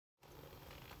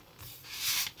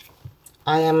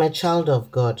I am a child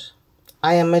of God.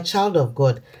 I am a child of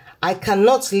God. I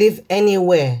cannot live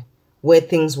anywhere where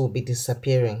things will be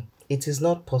disappearing. It is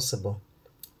not possible.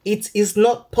 It is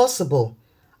not possible.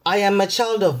 I am a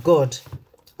child of God.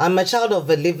 I'm a child of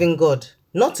a living God,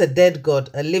 not a dead God,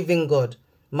 a living God.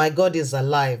 My God is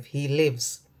alive. He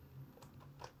lives.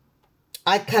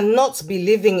 I cannot be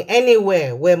living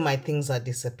anywhere where my things are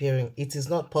disappearing. It is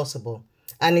not possible.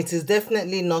 And it is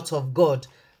definitely not of God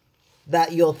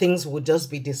that your things would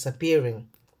just be disappearing.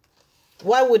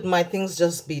 Why would my things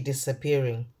just be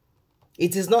disappearing?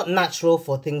 It is not natural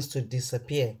for things to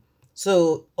disappear.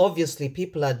 So obviously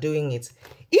people are doing it.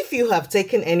 If you have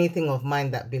taken anything of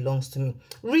mine that belongs to me,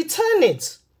 return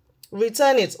it.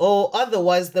 Return it, or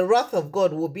otherwise the wrath of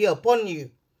God will be upon you.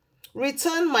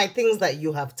 Return my things that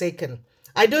you have taken.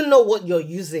 I don't know what you're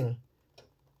using.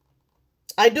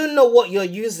 I don't know what you're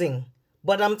using,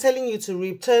 but I'm telling you to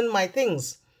return my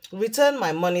things. Return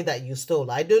my money that you stole.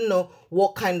 I don't know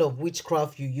what kind of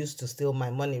witchcraft you used to steal my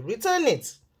money. Return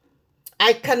it.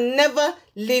 I can never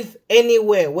live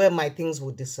anywhere where my things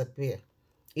will disappear.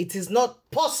 It is not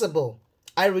possible.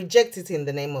 I reject it in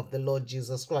the name of the Lord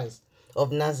Jesus Christ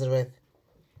of Nazareth.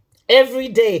 Every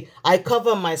day I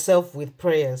cover myself with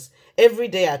prayers. Every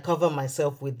day I cover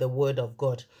myself with the word of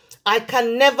God. I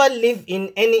can never live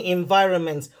in any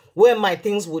environment where my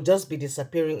things will just be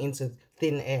disappearing into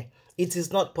thin air. It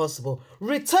is not possible.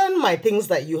 Return my things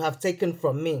that you have taken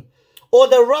from me, or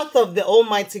the wrath of the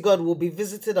Almighty God will be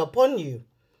visited upon you,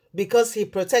 because he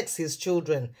protects his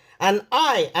children. And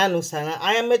I, Anusana,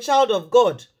 I am a child of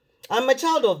God. I'm a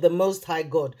child of the Most High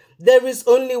God. There is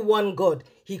only one God.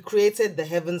 He created the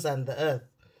heavens and the earth.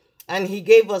 And he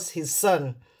gave us his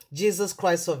son, Jesus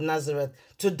Christ of Nazareth,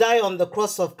 to die on the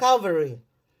cross of Calvary.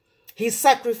 He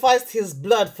sacrificed his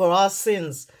blood for our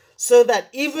sins, so that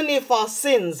even if our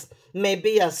sins may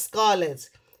be as scarlet,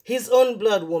 his own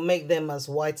blood will make them as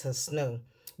white as snow.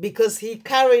 Because he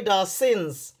carried our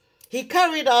sins. He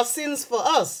carried our sins for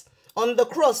us on the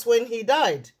cross when he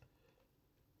died.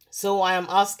 So I am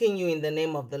asking you in the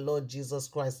name of the Lord Jesus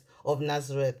Christ of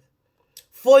Nazareth,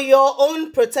 for your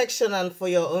own protection and for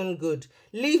your own good,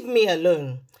 leave me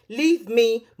alone. Leave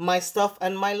me, my stuff,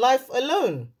 and my life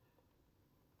alone.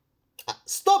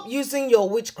 Stop using your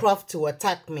witchcraft to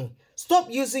attack me.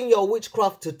 Stop using your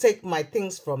witchcraft to take my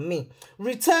things from me.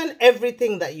 Return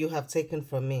everything that you have taken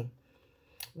from me.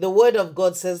 The word of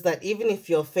God says that even if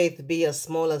your faith be as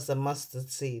small as a mustard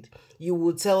seed, you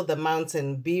will tell the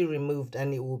mountain, be removed,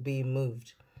 and it will be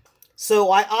moved.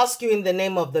 So I ask you in the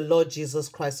name of the Lord Jesus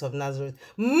Christ of Nazareth,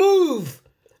 move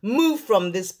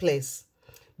from this place.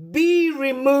 Be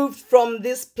removed from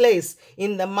this place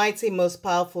in the mighty, most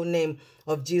powerful name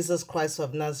of Jesus Christ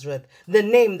of Nazareth, the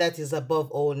name that is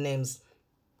above all names.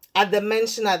 At the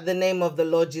mention at the name of the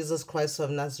Lord Jesus Christ of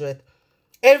Nazareth,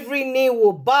 every knee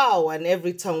will bow and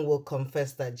every tongue will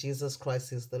confess that Jesus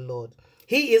Christ is the Lord.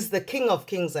 He is the King of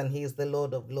kings and he is the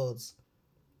Lord of lords.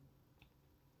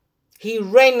 He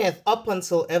reigneth up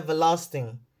until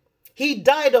everlasting. He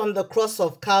died on the cross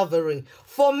of Calvary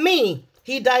for me.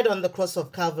 He died on the cross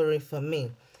of Calvary for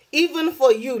me. Even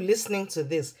for you listening to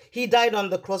this, he died on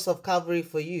the cross of Calvary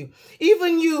for you.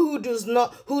 Even you who does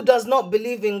not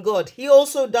believe in God, he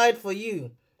also died for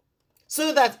you.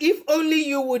 So that if only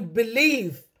you would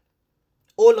believe,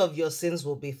 all of your sins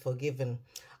will be forgiven.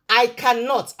 I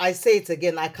say it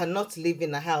again, I cannot live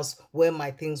in a house where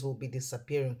my things will be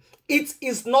disappearing. It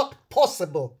is not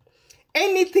possible.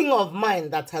 Anything of mine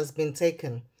that has been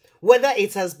taken, whether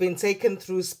it has been taken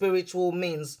through spiritual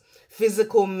means,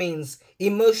 physical means,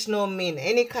 emotional means,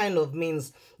 any kind of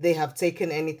means, they have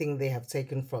taken anything they have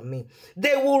taken from me.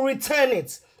 They will return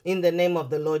it in the name of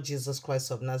the Lord Jesus Christ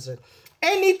of Nazareth.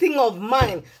 Anything of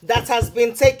mine that has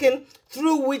been taken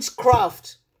through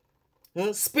witchcraft,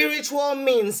 spiritual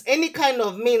means, any kind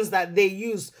of means that they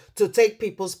use to take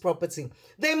people's property,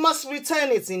 they must return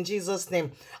it in Jesus'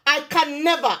 name.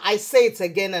 I say it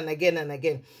again and again and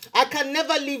again, I can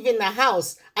never live in a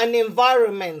house, an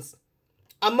environment,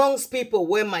 amongst people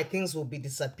where my things will be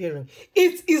disappearing.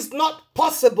 It is not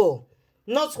possible.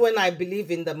 Not when I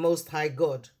believe in the Most High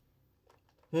God.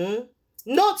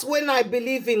 Not when I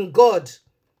believe in God.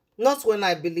 Not when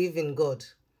I believe in God.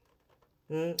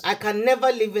 I can never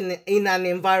live in an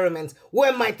environment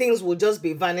where my things will just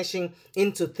be vanishing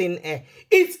into thin air.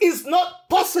 It is not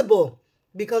possible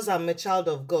because I'm a child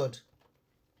of God.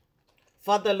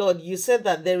 Father Lord, you said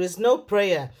that there is no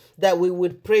prayer that we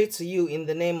would pray to you in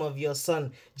the name of your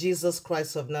Son, Jesus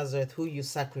Christ of Nazareth, who you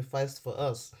sacrificed for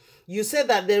us. You said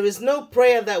that there is no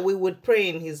prayer that we would pray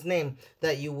in his name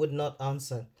that you would not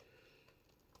answer.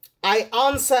 I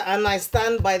answer and I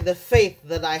stand by the faith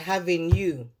that I have in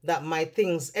you, that my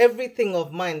things, everything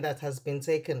of mine that has been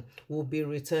taken, will be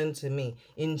returned to me.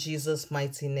 In Jesus'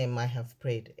 mighty name I have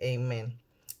prayed. Amen.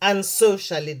 And so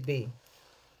shall it be.